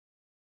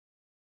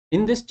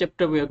In this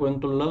chapter, we are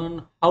going to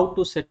learn how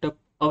to set up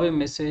away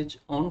message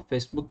on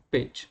Facebook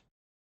page.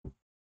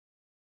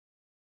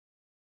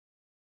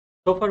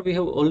 So far, we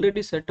have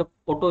already set up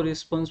auto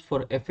response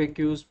for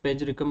FAQs,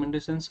 page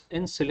recommendations,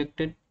 and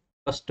selected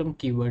custom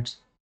keywords.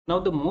 Now,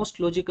 the most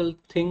logical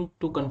thing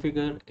to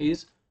configure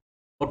is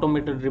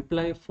automated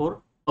reply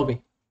for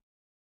away.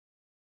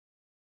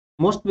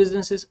 Most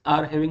businesses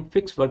are having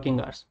fixed working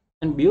hours,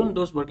 and beyond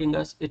those working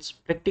hours, it's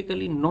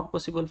practically not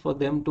possible for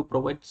them to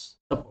provide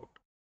support.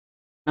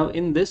 Now,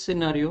 in this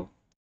scenario,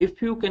 if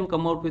you can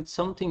come out with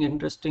something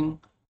interesting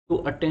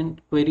to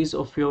attend queries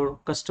of your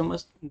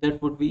customers,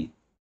 that would be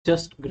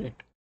just great.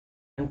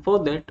 And for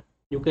that,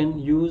 you can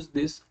use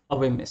this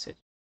away message.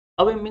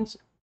 Away means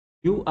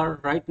you are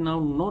right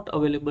now not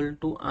available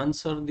to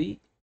answer the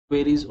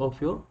queries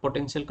of your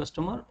potential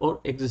customer or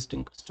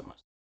existing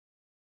customers.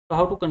 So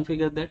how to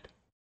configure that?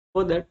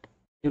 For that,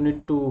 you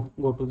need to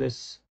go to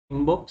this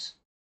inbox.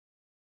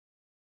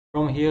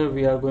 From here,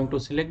 we are going to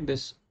select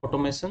this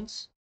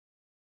automations,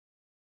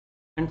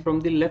 and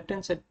from the left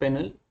hand side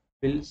panel,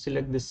 we'll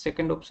select the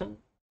second option,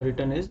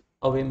 written is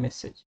away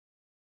message.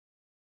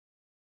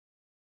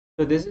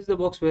 So this is the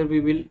box where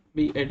we will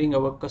be adding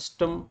our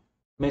custom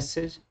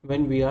message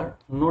when we are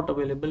not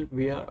available,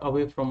 we are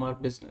away from our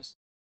business.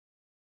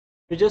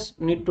 You just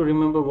need to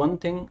remember one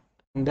thing,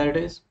 and that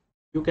is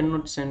you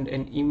cannot send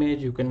an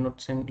image, you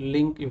cannot send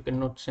link, you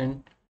cannot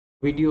send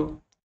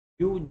video.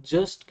 You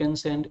just can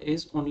send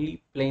is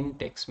only plain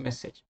text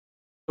message.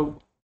 So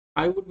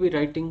I would be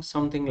writing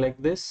something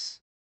like this,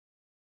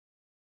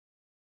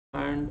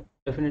 and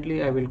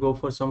definitely I will go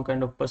for some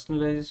kind of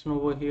personalization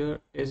over here.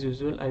 As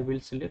usual, I will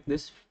select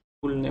this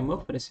full name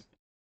of recipe.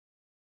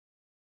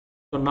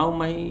 So now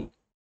my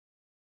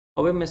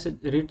away message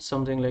reads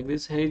something like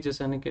this: hey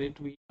Jasanikirit,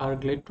 we are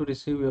glad to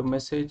receive your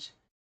message,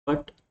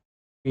 but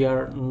we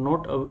are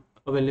not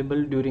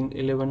available during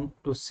 11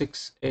 to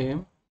 6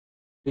 a.m.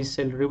 We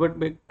shall revert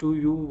back to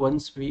you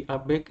once we are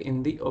back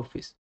in the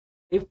office.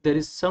 If there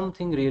is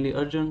something really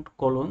urgent,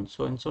 call on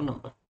so and so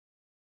number.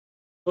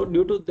 So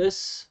due to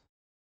this,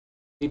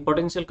 the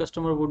potential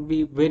customer would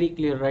be very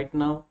clear right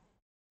now.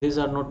 These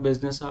are not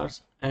business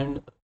hours,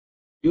 and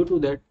due to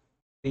that,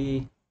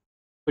 the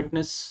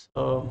fitness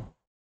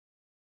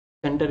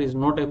center is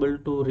not able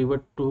to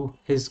revert to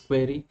his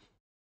query.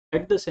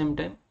 At the same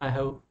time, I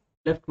have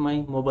left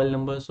my mobile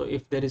number, so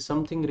if there is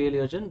something really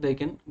urgent, they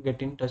can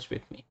get in touch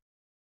with me.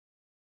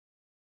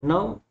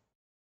 Now,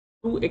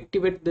 to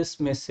activate this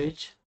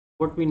message,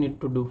 what we need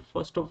to do,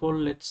 first of all,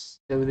 let's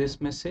save this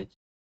message.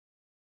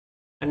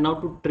 And now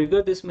to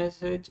trigger this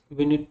message,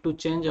 we need to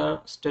change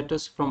our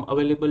status from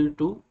available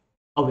to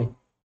away.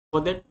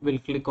 For that, we'll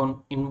click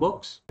on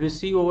inbox. You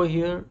see over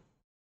here,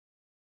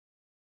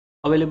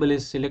 available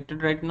is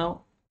selected right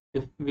now.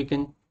 If we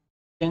can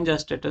change our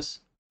status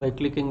by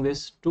clicking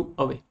this to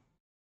away.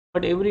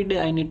 But every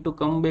day I need to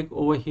come back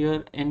over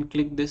here and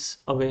click this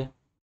away.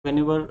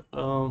 Whenever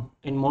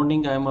in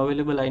morning I am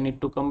available, I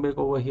need to come back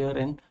over here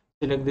and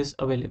select this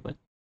available.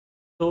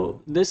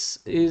 So this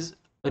is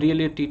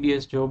really a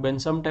tedious job,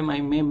 and sometimes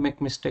I may make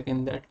mistake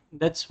in that.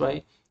 That's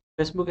why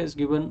Facebook has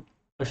given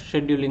a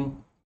scheduling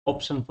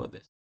option for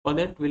this. For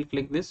that, we'll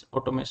click this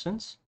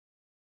automations.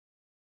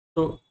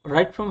 So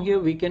right from here,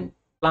 we can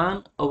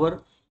plan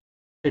our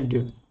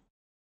schedule.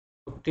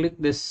 So click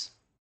this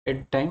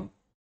add time,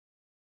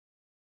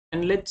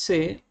 and let's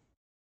say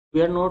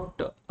we are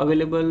not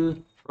available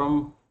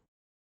from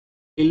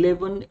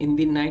 11 in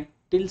the night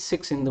till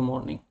 6 in the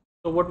morning.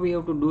 So what we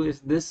have to do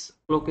is, this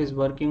clock is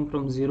working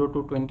from 0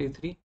 to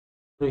 23.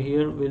 So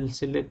here we'll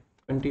select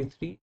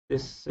 23.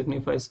 This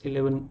signifies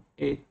 11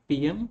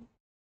 p.m.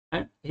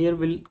 and here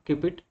we'll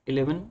keep it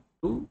 11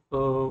 to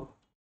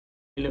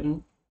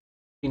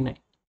 11:59.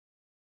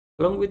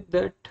 Along with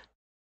that,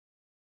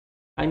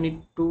 I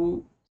need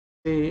to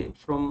say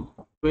from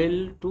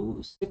 12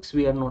 to 6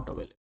 we are not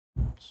available.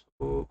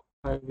 So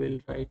I will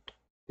write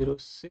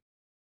 06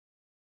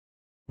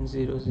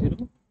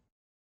 00.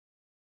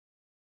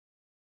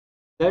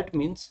 That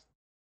means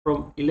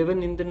from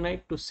 11 in the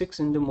night to 6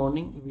 in the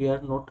morning we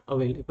are not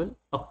available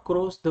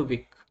across the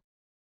week.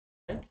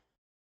 Right?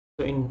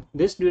 So in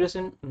this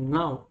duration,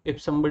 now if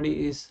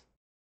somebody is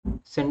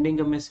sending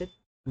a message,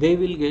 they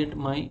will get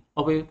my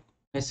away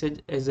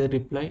message as a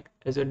reply,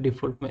 as a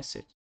default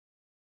message.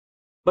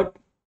 But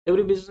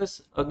every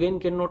business again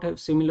cannot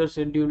have similar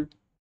schedule.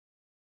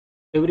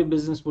 Every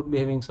business would be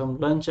having some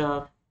lunch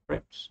hour,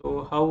 right?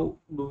 So how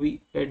do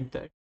we add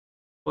that?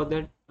 For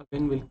that,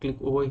 again we'll click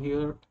over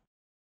here.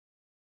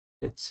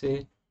 Let's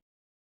say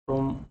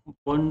from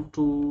 1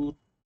 to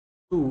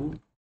 2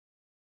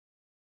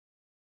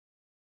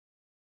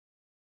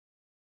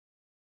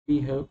 we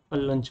have a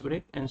lunch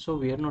break, and so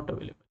we are not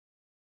available.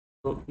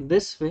 So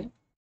this way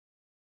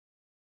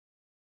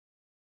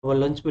our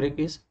lunch break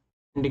is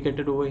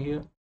indicated over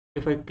here.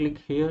 If I click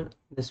here,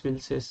 this will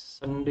say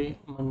Sunday,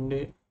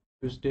 Monday,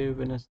 Tuesday,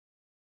 Wednesday.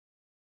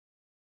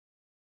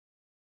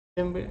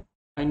 Same way,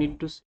 I need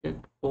to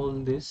select all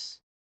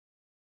this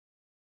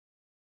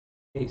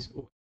days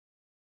over.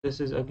 This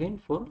is again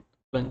for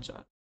lunch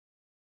hour.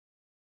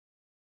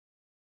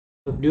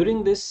 So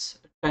during this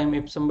time,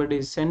 if somebody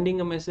is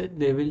sending a message,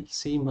 they will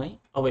see my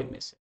away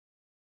message.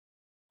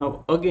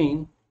 Now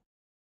again,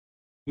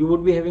 you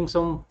would be having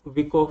some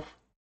week off.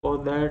 For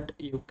that,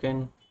 you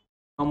can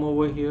come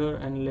over here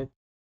and let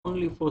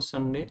only for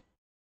Sunday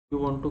you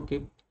want to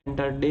keep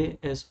entire day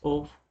as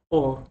off,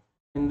 or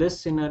in this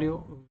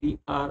scenario we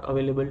are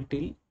available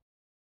till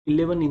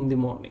 11 in the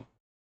morning.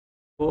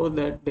 For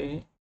that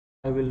day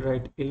I will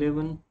write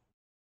 11,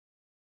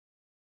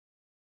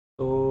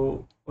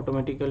 so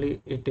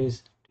automatically it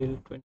is till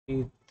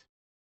 20,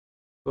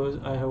 because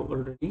I have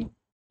already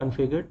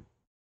configured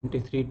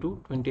 23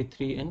 to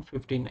 23 and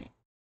 59.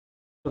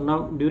 So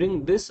now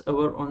during this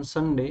hour on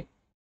Sunday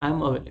I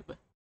am available.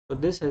 So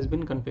this has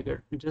been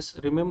configured. Just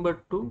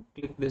remember to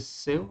click this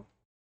save.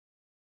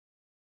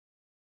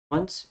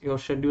 Once your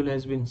schedule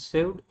has been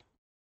saved,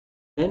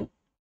 then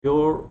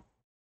your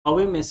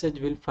away message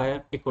will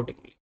fire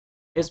accordingly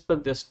as per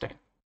this time.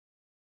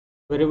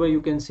 Wherever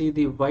you can see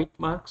the white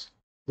marks,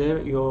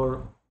 there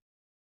your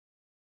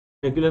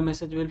regular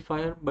message will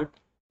fire, but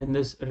in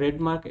this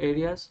red mark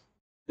areas,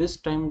 this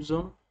time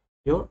zone,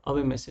 your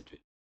away message will.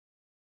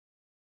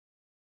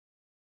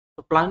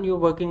 So plan your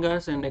working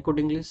hours and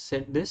accordingly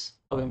set this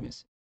away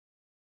message.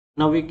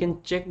 Now we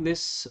can check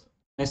this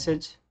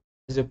message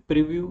as a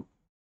preview.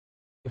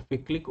 If we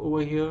click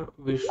over here,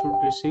 we should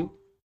receive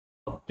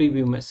a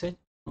preview message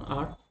on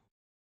our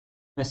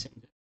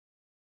messenger.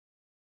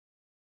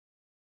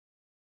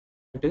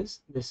 It is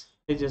this.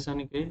 Hey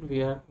Jasani, great.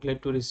 We are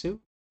glad to receive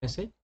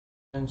message,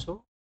 and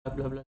so blah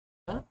blah blah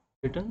are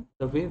written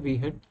the way we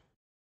had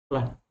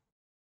planned.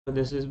 So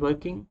this is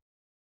working.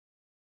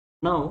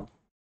 Now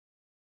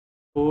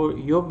for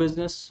your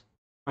business,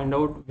 find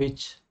out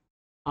which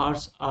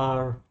hours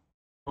are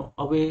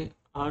away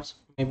hours.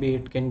 Maybe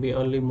it can be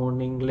early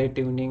morning, late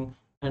evening,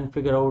 and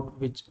figure out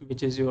which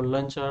is your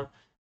lunch hour.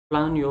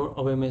 Plan your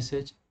away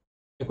message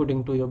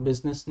according to your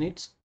business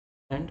needs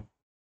and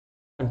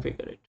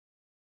configure it.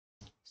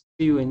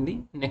 See you in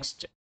the next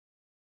chapter.